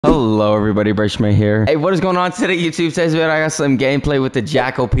Hello everybody, Brishma here. Hey, what is going on today, YouTube? Today's video, I got some gameplay with the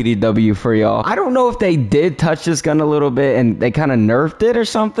Jackal PDW for y'all. I don't know if they did touch this gun a little bit and they kind of nerfed it or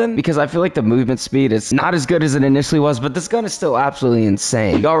something, because I feel like the movement speed is not as good as it initially was, but this gun is still absolutely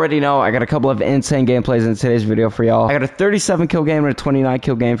insane. You already know I got a couple of insane gameplays in today's video for y'all. I got a 37 kill game and a 29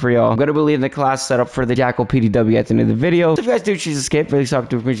 kill game for y'all. I'm going to be leaving the class setup for the Jackal PDW at the end of the video. So if you guys do choose to escape, really talk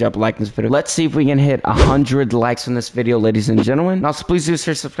to me, drop a like in this video. Let's see if we can hit 100 likes on this video, ladies and gentlemen. And also, please do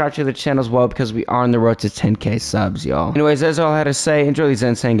subscribe to the channel as well, because we are on the road to 10k subs, y'all. Anyways, that's all I had to say. Enjoy these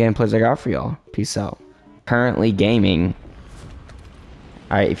insane gameplays I got for y'all. Peace out. Currently gaming.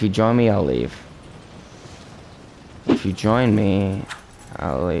 Alright, if you join me, I'll leave. If you join me,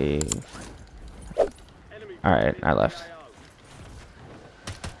 I'll leave. Alright, I left.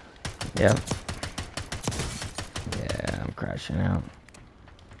 Yep. Yeah, I'm crashing out.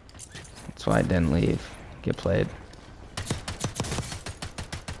 That's why I didn't leave. Get played.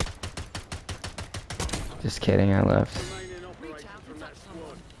 Just kidding, I left.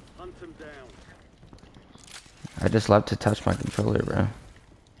 I just love to touch my controller, bro.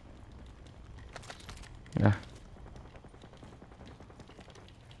 Yeah.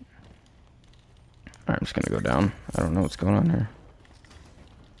 Alright, I'm just gonna go down. I don't know what's going on here.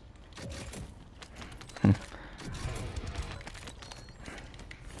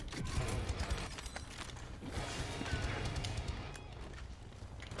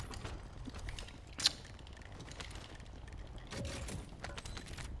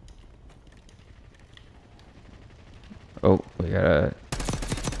 Oh, we gotta...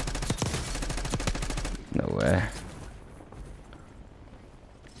 No way.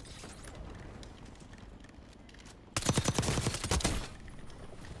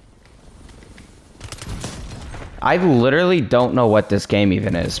 I literally don't know what this game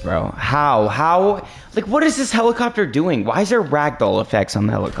even is, bro. How? Like, what is this helicopter doing? Why is there ragdoll effects on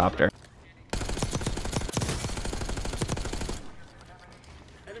the helicopter?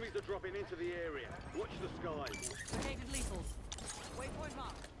 Enemies are dropping into the area. Watch the skies. Located lethals. Waypoint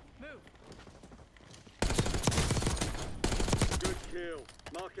mark. Move. Good kill.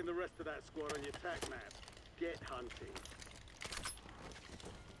 Marking the rest of that squad on your tac map. Get hunting.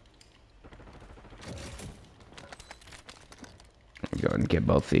 Go ahead and get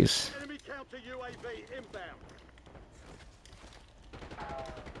both these. Enemy counter UAV inbound.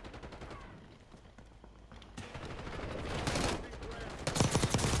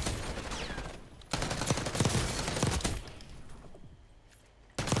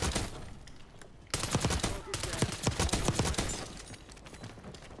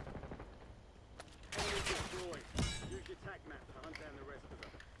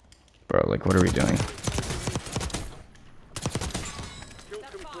 Bro, like, what are we doing? Kill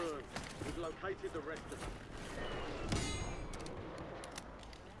confirmed. We've located the rest of them.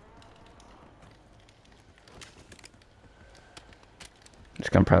 This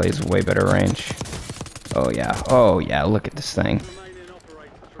gun probably has way better range. Oh yeah, look at this thing.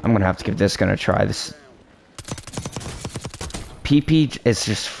 I'm gonna have to give this gun a try. This PP is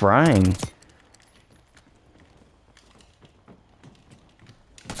just frying.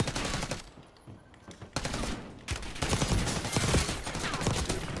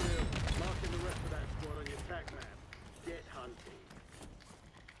 Marking the rest of that squad on your tac map. Get hunting.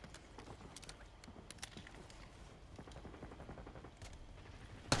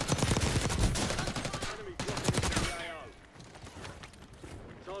 Enemy dropping into the AO.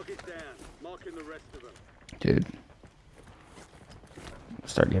 Target down. Marking the rest of them. Dude.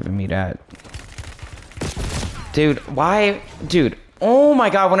 Start giving me that. Dude, why? Dude, oh my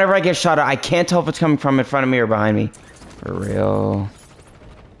god, whenever I get shot at, I can't tell if it's coming from in front of me or behind me. For real.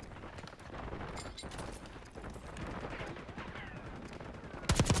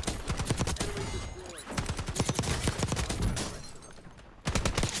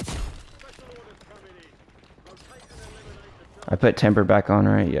 I put temper back on,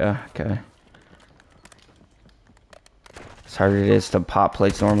 right? Yeah, okay. As hard as it is to pop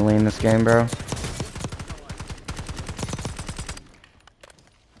plates normally in this game, bro.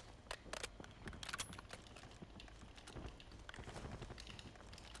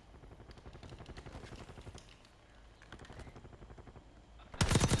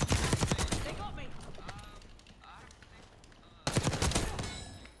 They got me.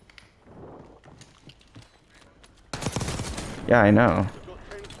 Yeah, I know. We've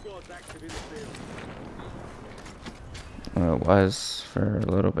got 10 squads active in the field. Well, it was for a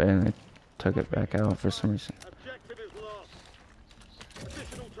little bit, and I took it back out for some reason. Objective is lost.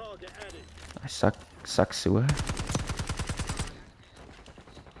 Additional target added. I suck sewer.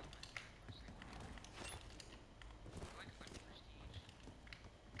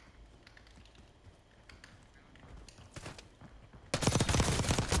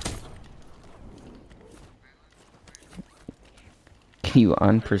 Can you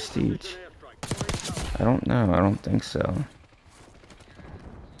unprestige? I don't know. I don't think so.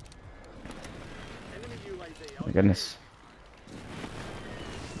 Oh my goodness.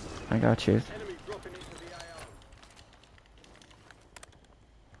 I got you.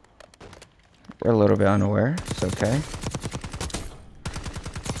 We're a little bit unaware. It's okay.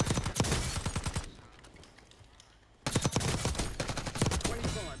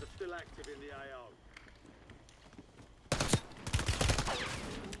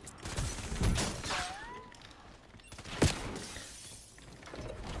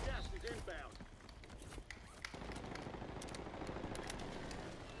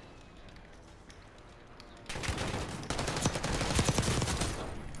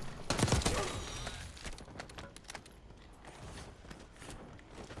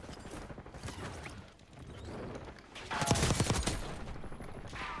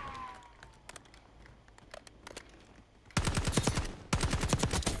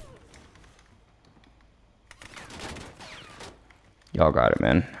 Y'all got it,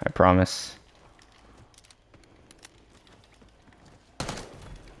 man. I promise.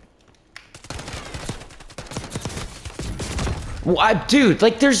 What, dude?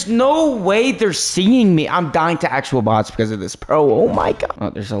 Like, there's no way they're seeing me. I'm dying to actual bots because of this, bro. Oh my god.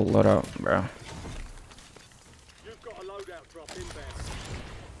 Oh, there's a loadout, bro. You've got a loadout drop inbound.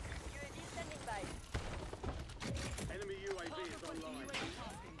 Enemy UAV is online.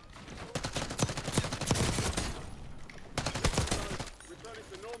 Returning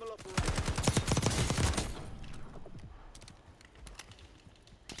to normal operation.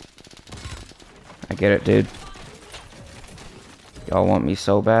 I get it, dude. Y'all want me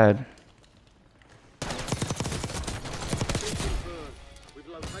so bad. We've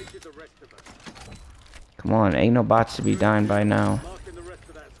located the rest of us. Come on, ain't no bots to be dying by now. Marking the rest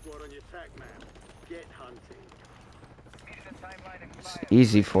of that squad on your tac map. Get hunting. It's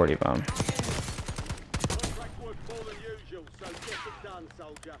easy 40 bomb. Contract work more than usual, so get it done,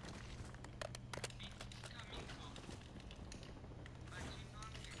 soldier.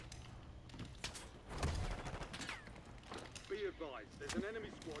 Be advised, there's an enemy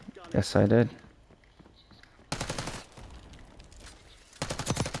squad gunning. Yes, I did.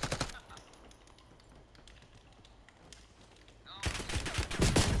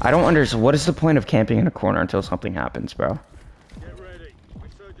 I don't understand. What is the point of camping in a corner until something happens, bro? Get ready.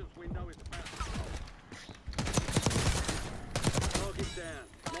 Resurgence window is about to close. Target down.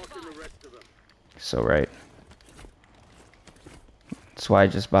 Marking the rest of them. So right. That's why I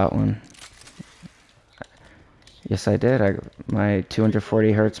just bought one. Yes, I did. My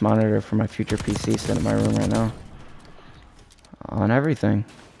 240 hertz monitor for my future PC sitting in my room right now. On everything.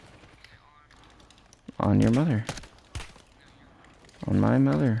 On your mother. On my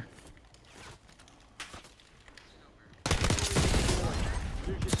mother.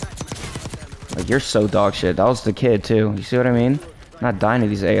 Like, you're so dog shit. That was the kid too. You see what I mean? Not dying to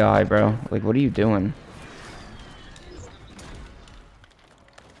these AI, bro. Like, what are you doing?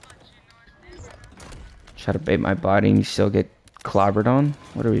 Try to bait my body and you still get clobbered on?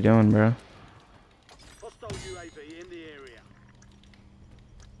 What are we doing, bro? Hostile UAV in the area.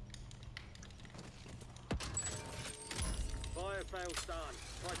 Fire fails done.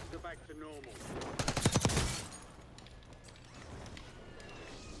 Prices are back to normal.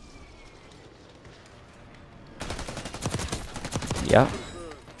 Yeah.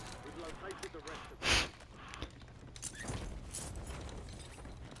 Confirmed. We've located the rest of them.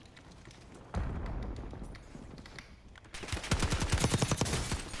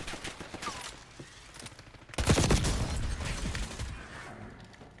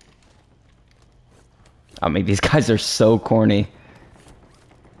 I mean, these guys are so corny.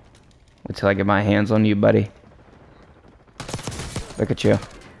 Wait till I get my hands on you, buddy. Look at you. No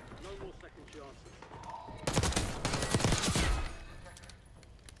more second chances.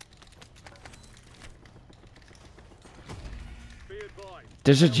 Be advised.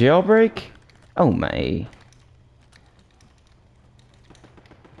 There's a jailbreak? Oh my.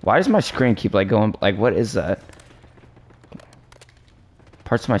 Why does my screen keep like going, like what is that?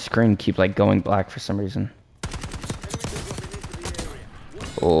 Parts of my screen keep like going black for some reason.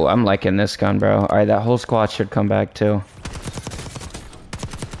 Oh, I'm liking this gun, bro. Alright, that whole squad should come back too.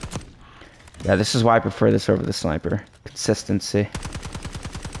 Yeah, this is why I prefer this over the sniper. Consistency.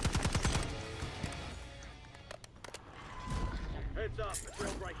 Heads up, the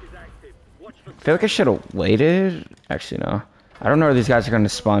jailbreak is active. Watch for I feel like I should have waited. Actually, no. I don't know where these guys are going to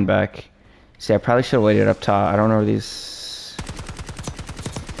spawn back. See, I probably should have waited up top. I don't know where these...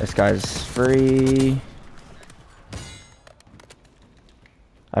 This guy's free.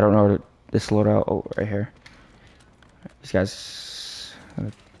 I don't know where this loadout... Oh, right here. These guys...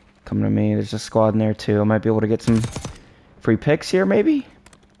 Coming to me. There's a squad in there too. I might be able to get some free picks here, maybe?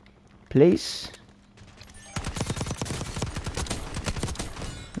 Please?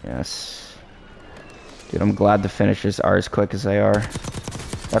 Yes. Dude, I'm glad the finishers are as quick as they are.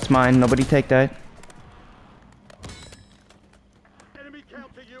 That's mine. Nobody take that. Enemy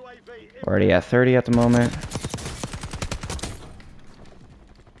counter UAV. Already at 30 at the moment.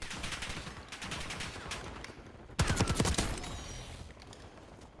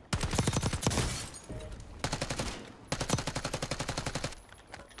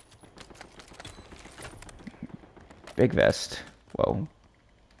 Big vest. Whoa.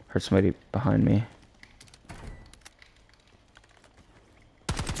 Heard somebody behind me.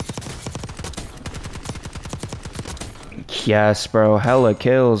 Yes, bro. Hella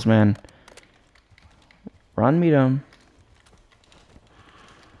kills, man. Run me down.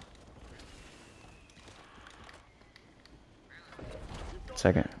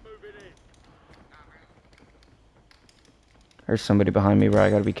 Second. There's somebody behind me, bro.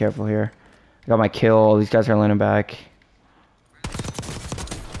 I gotta be careful here. I got my kill. These guys are landing back.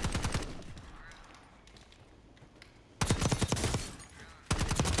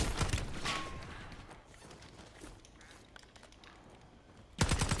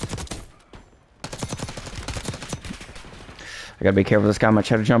 I gotta be careful. This guy might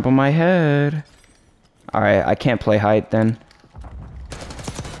try to jump on my head. Alright, I can't play height then.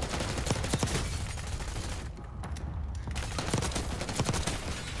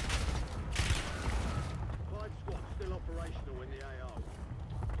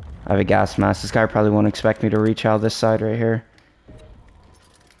 I have a gas mask. This guy probably won't expect me to reach out this side right here.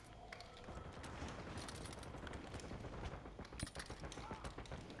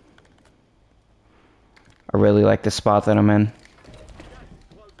 I really like the spot that I'm in.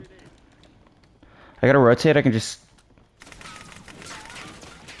 I gotta rotate. I can just...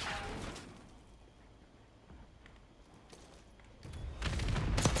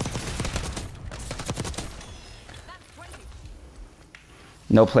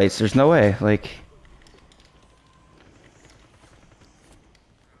 No plates. There's no way. Like...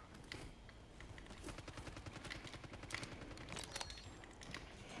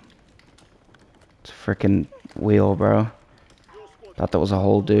 It's a freaking wheel, bro. Thought that was a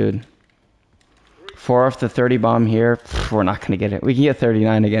whole dude. 4 off the 30 bomb here. Pff, we're not gonna get it. We can get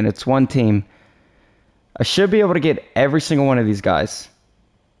 39 again. It's one team. I should be able to get every single one of these guys.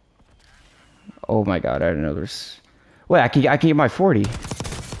 Oh my god, I didn't know there's... Wait, I can get my 40.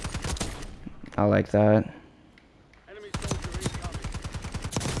 I like that.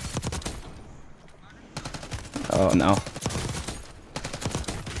 Oh no.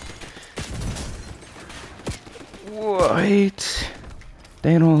 Wait.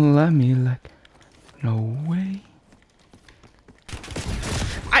 They don't let me, like... No way.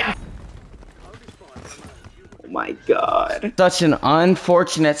 Oh my god. Such an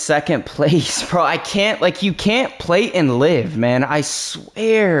unfortunate second place, bro. I can't, like, you can't play and live, man. I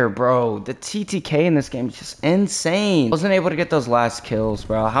swear, bro. The TTK in this game is just insane. Wasn't able to get those last kills,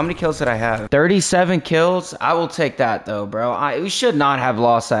 bro. How many kills did I have? 37 kills? I will take that, though, bro. We should not have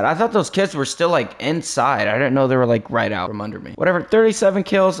lost that. I thought those kids were still, like, inside. I didn't know they were, like, right out from under me. Whatever, 37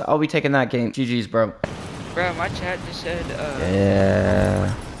 kills. I'll be taking that game. GG's, bro. Bro, my chat just said,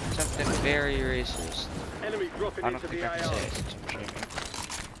 yeah. something very racist. Enemy dropping I don't into think the I can AO. say it since I'm streaming.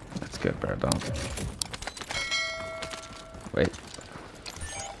 That's good, bro. Don't. Wait.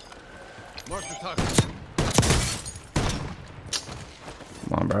 Mark the target.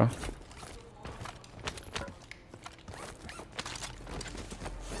 Come on, bro.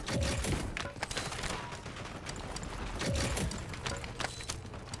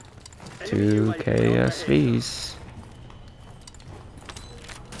 Two KSVs.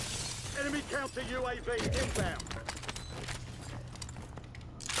 Enemy counter UAV inbound.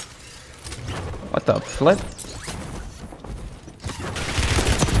 What the flip?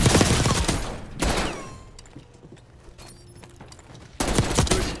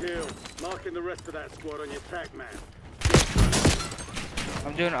 Good kill. Marking the rest of that squad on your tac map.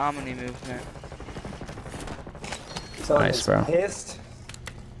 I'm doing OMNIMOVEMENT. Nice, bro. Pissed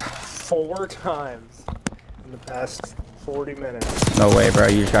 4 times in the past 40 minutes. No way, bro.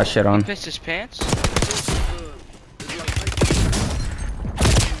 You just got shit on. Pissed his pants?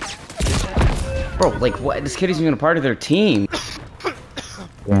 Bro, like, what? This kid isn't even a part of their team.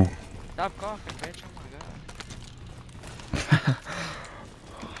 Yeah. Stop coughing, bitch. Oh my god.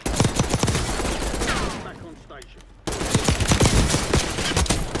 Back on station.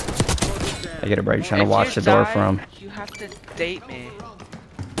 I get it, bro. You're trying to If watch you the door die, from. You have to date me.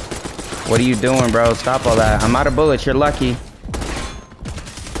 What are you doing, bro? Stop all that. I'm out of bullets. You're lucky.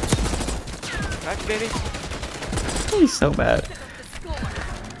 baby. He's so bad.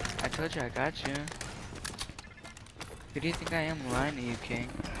 I told you I got you. Who do you think I am lying to you, King?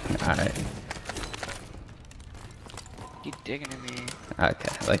 Alright. Keep digging at me.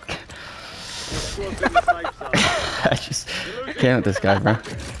 Okay, like, Squad's in the safe zone. I just can't with this guy, bro.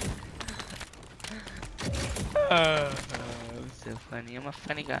 So funny. I'm a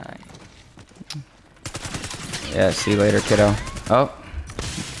funny guy. Yeah, see you later, kiddo. Oh.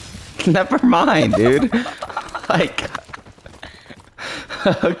 Never mind, dude. Like,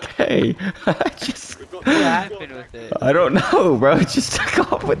 okay. I just, We've got What happened with it? I don't know, bro. It just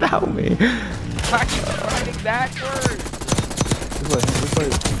took off without me. I keep running backwards. This way,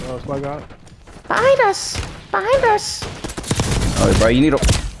 Spike out. Behind us! Behind us! Oh, bro, you need to...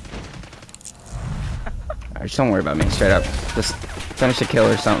 Alright, just don't worry about me, straight up. Just finish the kill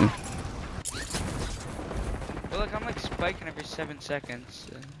or something. Well, look, I'm like spiking every 7 seconds.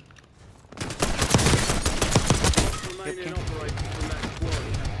 remaining operators from that squad.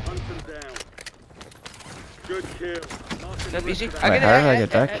 Hunt them down. Good kill. Marking That'd be easy. the Wait, how did I get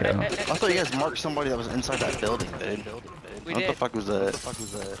that kill? I thought you guys marked somebody that was inside that building. We What did. the fuck was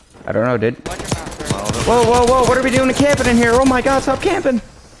that? I don't know, dude. Watch your mouth, bro. Well, that Whoa, whoa, whoa, what are we doing camping in here? Oh my god, stop camping!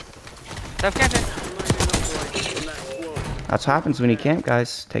 Stop camping. remaining operators from that squad. That's what happens when you camp,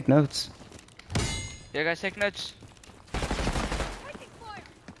 guys. Take notes. Yeah, guys, take notes.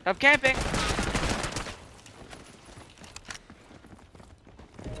 Stop camping.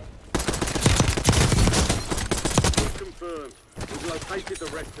 Confirmed. We've located the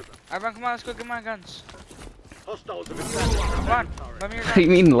rest of them. Everyone, come on, let's go get my guns. Hostiles have attacked. Come on, let me your What do you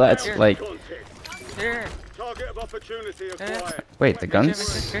guns. mean, let's, Here. like... Contest. Here. Target of opportunity Here. acquired. Wait, the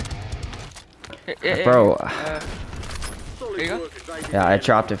guns? Here. Here, Bro. Solid There you go. work evading Yeah, I the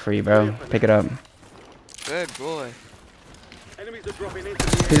dropped it for you, bro. Pick it up. Good boy. enemies are dropping into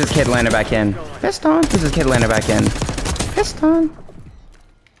the Who's this kid landing back in? Piston? Who's this kid landing back in? Piston?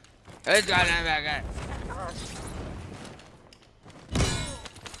 Let's go down back.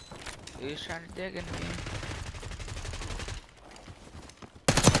 He's trying to dig into me.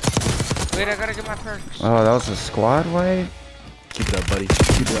 Wait, I gotta get my perks. Oh, that was a squad way? Keep it up, buddy.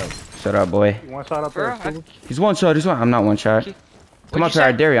 Keep it up. Shut up, boy. One shot up Bro, there. He's one shot, he's one. I'm not one shot. What'd Come you up here,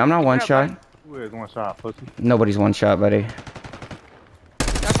 I say? dare you. I'm not Keep one it up, shot. buddy. Where's one shot, pussy? Nobody's one shot, buddy.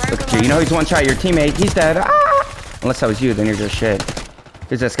 Stop running Look at for you. You know life. he's one shot. Your teammate, he's dead. Ah! Unless that was you, then you're just shit.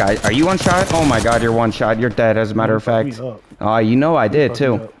 Who's this guy? Are you one shot? Oh my god, you're one shot. You're dead, as a matter of fact. Oh, you know I did,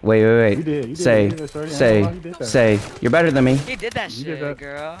 too. Wait, wait, wait. You did, you Say, did, Shorty. I ain't gonna lie, you did that. say. You're better than me. He did that You shit, did that.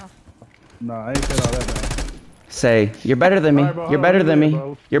 girl. Nah, I ain't said all that, man. Say, you're better than me. Alright, bro, You're hold better on, than me.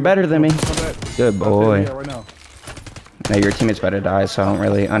 bro. You're better than me. Come back. Good Stop boy. sitting here right now. Now your teammates better die, so I don't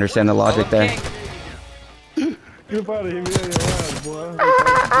really understand the logic there. King. You probably hit me in your ass, boy.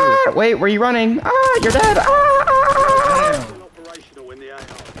 Ah, wait, where you running? Ah, you're dead. Ah, Still operational in the AR.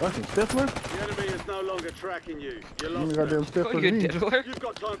 Fucking Stifler? The enemy is no longer tracking you. You You lost ain't goddamn them. Oh, Stifler you me. diddler. You've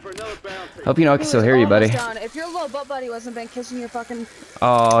got time for another bounty. Hope you know I can still hear you, buddy. If your little butt buddy wasn't been kissing your fucking...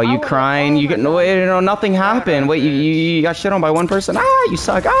 Oh, you would've- crying? You oh my get no, God. wait, no, nothing happened. Wait, you got shit on by one person? Ah, you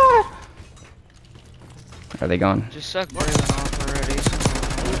suck. Ah. Are they gone? Just suck breathing off already.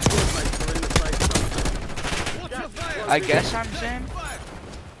 Squadmates are in the safe zone. I guess I'm Sam.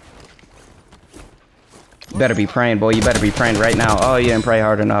 You better be praying, boy. You better be praying right now. Oh, you didn't pray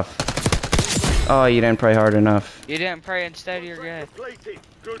hard enough. Oh, you didn't pray hard enough. You didn't pray instead, you're good. Completed.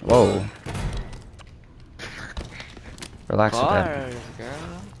 Good Whoa. work. Relax with that. Bars,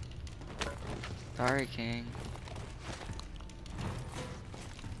 girl. Sorry, King.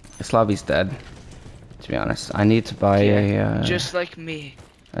 This lobby's dead. To be honest, I need to buy a Just like me.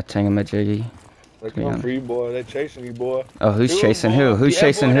 thingamajiggy. They be come honest. for you, boy. They chasing you, boy. Oh, who's Who, chasing boy? who? Who's Yeah,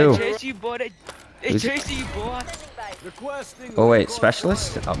 chasing boy, who? They chase you, boy. They Who's- chasing you, boy. Oh wait,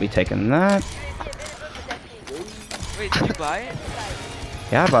 specialist? I'll be taking that. Wait, did you buy it?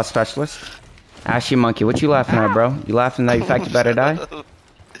 Yeah, I bought specialist. Ashy monkey, what you laughing at, bro? You laughing that you fact you better die?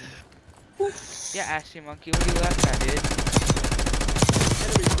 Yeah, Ashy Monkey, what are you laughing at, dude?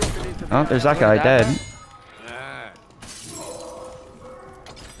 Enemies dropping into the Oh, there's that What guy is that, dead.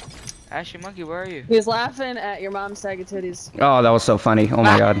 Ashy Monkey, where are you? He was laughing at your mom's saggy titties. Oh, that was so funny. Oh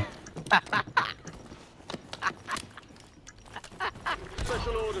my god.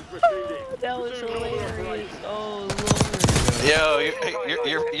 special orders received. That was Resume normal operations. Oh, Yo,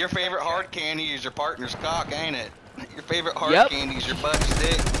 your favorite hard candy is your partner's cock, ain't it? Your favorite hard Yep. candy is your buddy's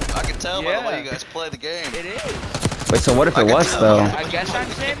dick. I can tell by the way Yeah. you guys play the game. Lord. It is. Wait, so what if it was though? I guess I'm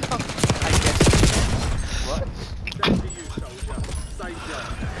Sam. I guess. What? Send to you, soldier. Stay sharp.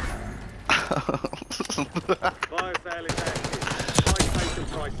 Fire sale is active. High station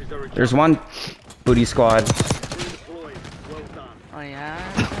prices are adjusted. There's one. Booty squad. Redeployed. Well done. Oh yeah.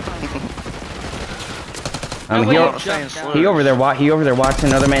 He, way o- you jumped down. he over there watching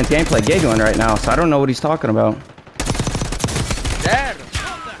another man's gameplay, giggling right now. So I don't know what he's talking about. Dead.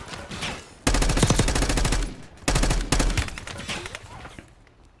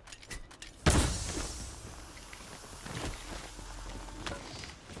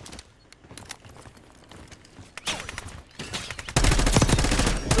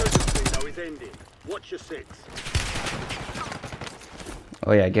 Resurgence window is ending. Watch your six.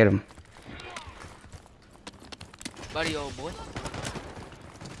 Oh yeah, get him. Buddy, old boy.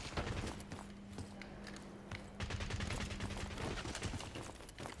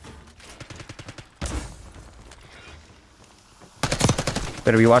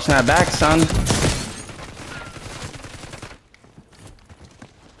 Better be watching that back, son.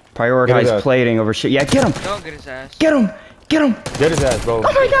 Prioritize ass. plating over shit. Yeah, get him. Don't get his ass. Get him. Get him. Get his ass, bro. Oh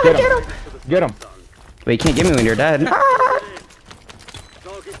my god, get him. Get him. Wait, you can't get me when you're dead.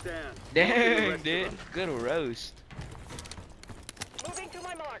 Target down. Dang, dude. Good roast. Moving to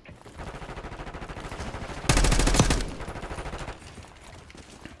my mark.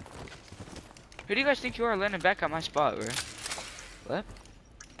 Who do you guys think you are landing back at my spot, bro? What?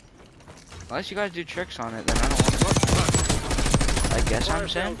 Unless you guys do tricks on it, then I don't want to look. I guess I'm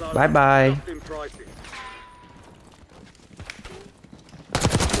saying. Bye bye. Just in pricing.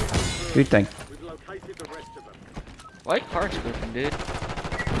 Good thing. We've located the rest of them. Why are cards moving, dude?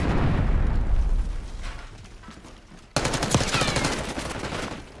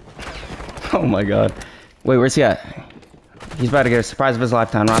 Oh my god. Wait, where's he at? He's about to get a surprise of his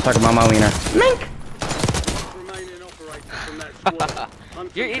lifetime. I'm not talking about my wiener. Mink! Remaining operators from that squad.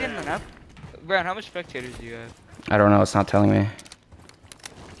 Hunt You're them eating down. enough? Brian, how much spectators do you have? I don't know. It's not telling me.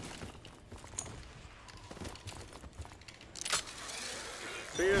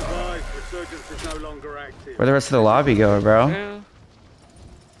 Be advised, resurgence is no longer active. Where the rest of the lobby go, bro? Two.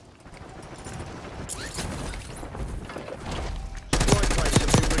 Strike plates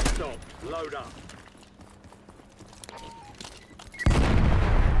have been restocked. Load up.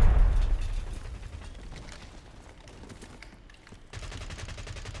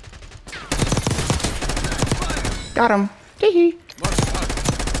 Got him. Hee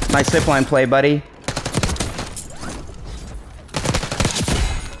Nice zipline play, buddy.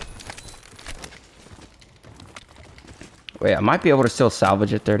 Wait, I might be able to still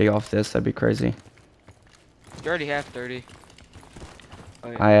salvage a 30 off this. That'd be crazy. You already have 30.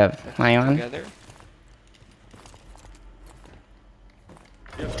 Oh, yeah. I have That's my on. together.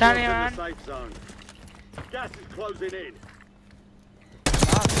 Your squad's Tiny in the on. safe zone. Gas is closing in.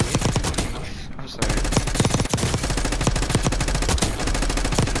 Stop, dude. I'm sorry.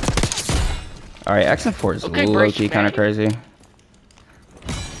 Alright, XM4 is Okay, low-key Bryce, kind of man. crazy.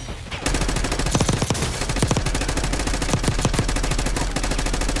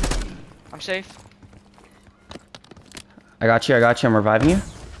 I'm safe. I got you, I'm reviving you.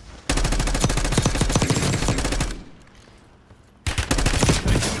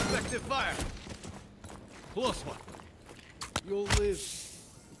 Effective fire. Close one. You'll live.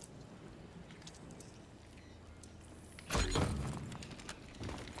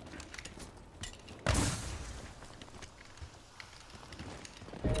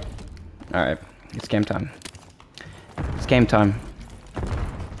 Alright, it's game time. It's game time.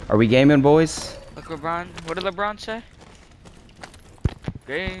 Are we gaming, boys? Look, LeBron. What did LeBron say?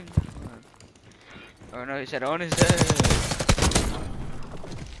 Game. Oh no, he said on his head.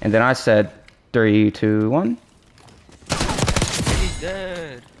 And then I said 3, 2, 1. He's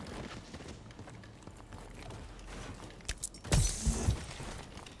dead.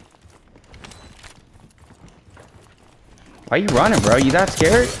 Why you running, bro? You that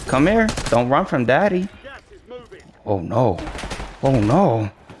scared? Come here. Don't run from daddy. Gas is moving. Oh no. Oh no.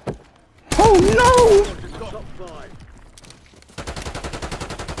 Oh no! Top 5.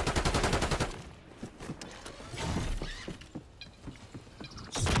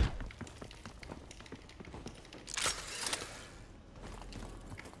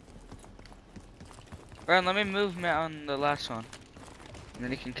 Brian, let me move Matt on the last one. And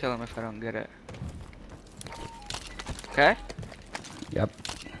then he can kill him if I don't get it. Okay? Yep.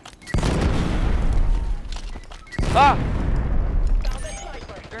 Ah!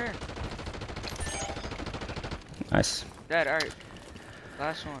 Sure. Nice. Dead, alright.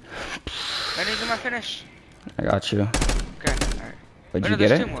 Last one. I need to do my finish. I got you. Okay, alright. Did Oh, you no, get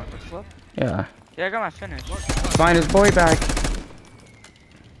there's it? 2 more. What the fuck? Yeah. Yeah, I got my finish. Find his boy back. The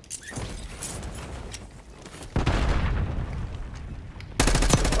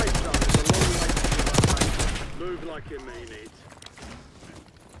safe zone is a long way to your location. Move like you mean it.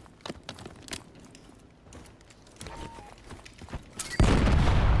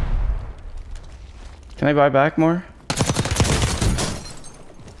 Can I buy back more?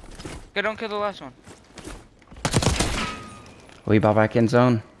 Okay, don't kill the last one. Will you buy back in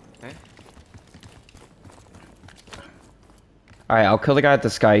zone? Okay. Alright, I'll kill the guy at the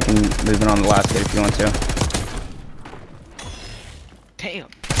sky. You can move in on the last gate if you want to. Damn.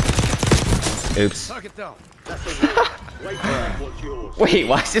 Oops. Target down. That's a win. Wait for it. What's yours? Wait,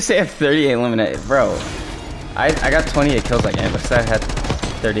 why does it say I have 38 eliminated? Bro, I got 28 kills that game, but I had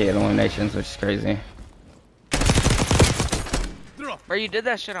 38 eliminations, which is crazy. Bro, you did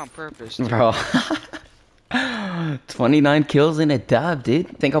that shit on purpose. Dude. Bro. 29 kills in a dub, dude.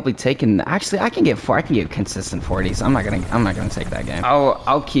 I think I'll be taking. Actually, I can get consistent 40s. I'm not gonna take that game.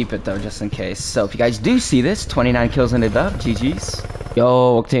 I'll keep it though, just in case. So if you guys do see this, 29 kills in a dub, GG's.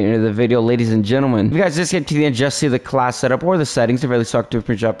 Yo, we'll continue the video, ladies and gentlemen. If you guys just get to the end, just see the class setup or the settings. It really suck to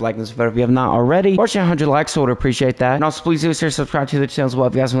appreciate up like this video if you have not already. Or 100 likes, so I would appreciate that. And also, please do subscribe to the channel as well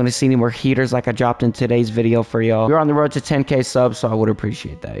if you guys want to see any more heaters like I dropped in today's video for y'all. We're on the road to 10k subs, so I would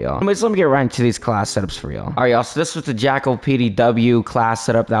appreciate that, y'all. Anyways, let me get right into these class setups for y'all. All right, y'all. So this was the Jackal PDW class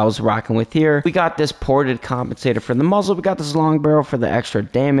setup that I was rocking with here. We got this ported compensator for the muzzle. We got this long barrel for the extra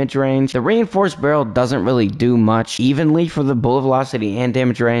damage range. The reinforced barrel doesn't really do much evenly for the bullet velocity and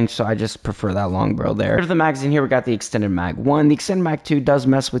damage range, so I just prefer that long barrel there. For the magazine here, we got the extended mag 1. The extended mag 2 does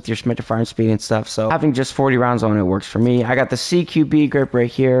mess with your Smith firing speed and stuff, so having just 40 rounds on it works for me. I got the CQB grip right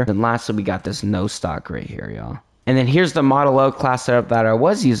here. And lastly, we got this no stock right here, y'all. And then here's the Model O class setup that I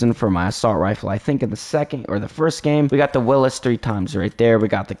was using for my assault rifle. I think in the second or the first game, we got the Willis 3 times right there. We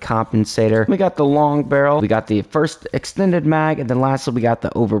got the compensator. We got the long barrel. We got the first extended mag. And then lastly, we got the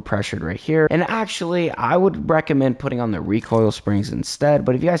overpressured right here. And actually, I would recommend putting on the recoil springs instead.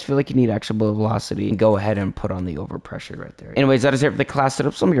 But if you guys feel like you need extra bullet velocity, go ahead and put on the overpressured right there. Anyways, that is it for the class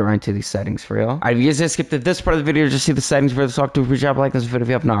setup. So let me get right into these settings for y'all. Alright, if you guys just skipped to this part of the video, just see the settings for the talk to appreciate like this video if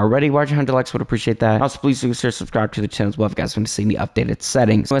you have not already. Watch 100 likes, would appreciate that. Also, please do subscribe to the channel as well if you guys want to see the updated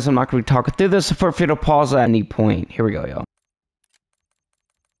settings. Anyways, I'm not going to be talking through this, so feel free to pause at any point. Here we go, y'all.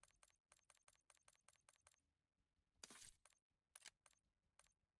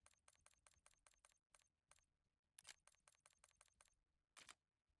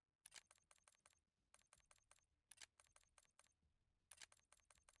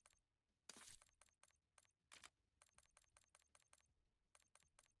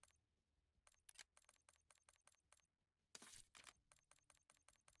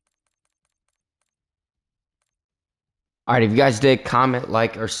 Alright, if you guys did, comment,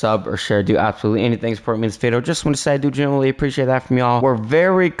 like, or sub, or share, do absolutely anything support me in this video. Just want to say I do genuinely appreciate that from y'all. We're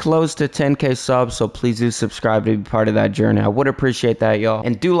very close to 10k subs, so please do subscribe to be part of that journey. I would appreciate that, y'all.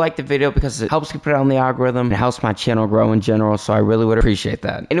 And do like the video because it helps me put it on the algorithm and it helps my channel grow in general, so I really would appreciate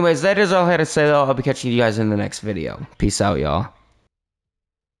that. Anyways, that is all I had to say though. I'll be catching you guys in the next video. Peace out, y'all.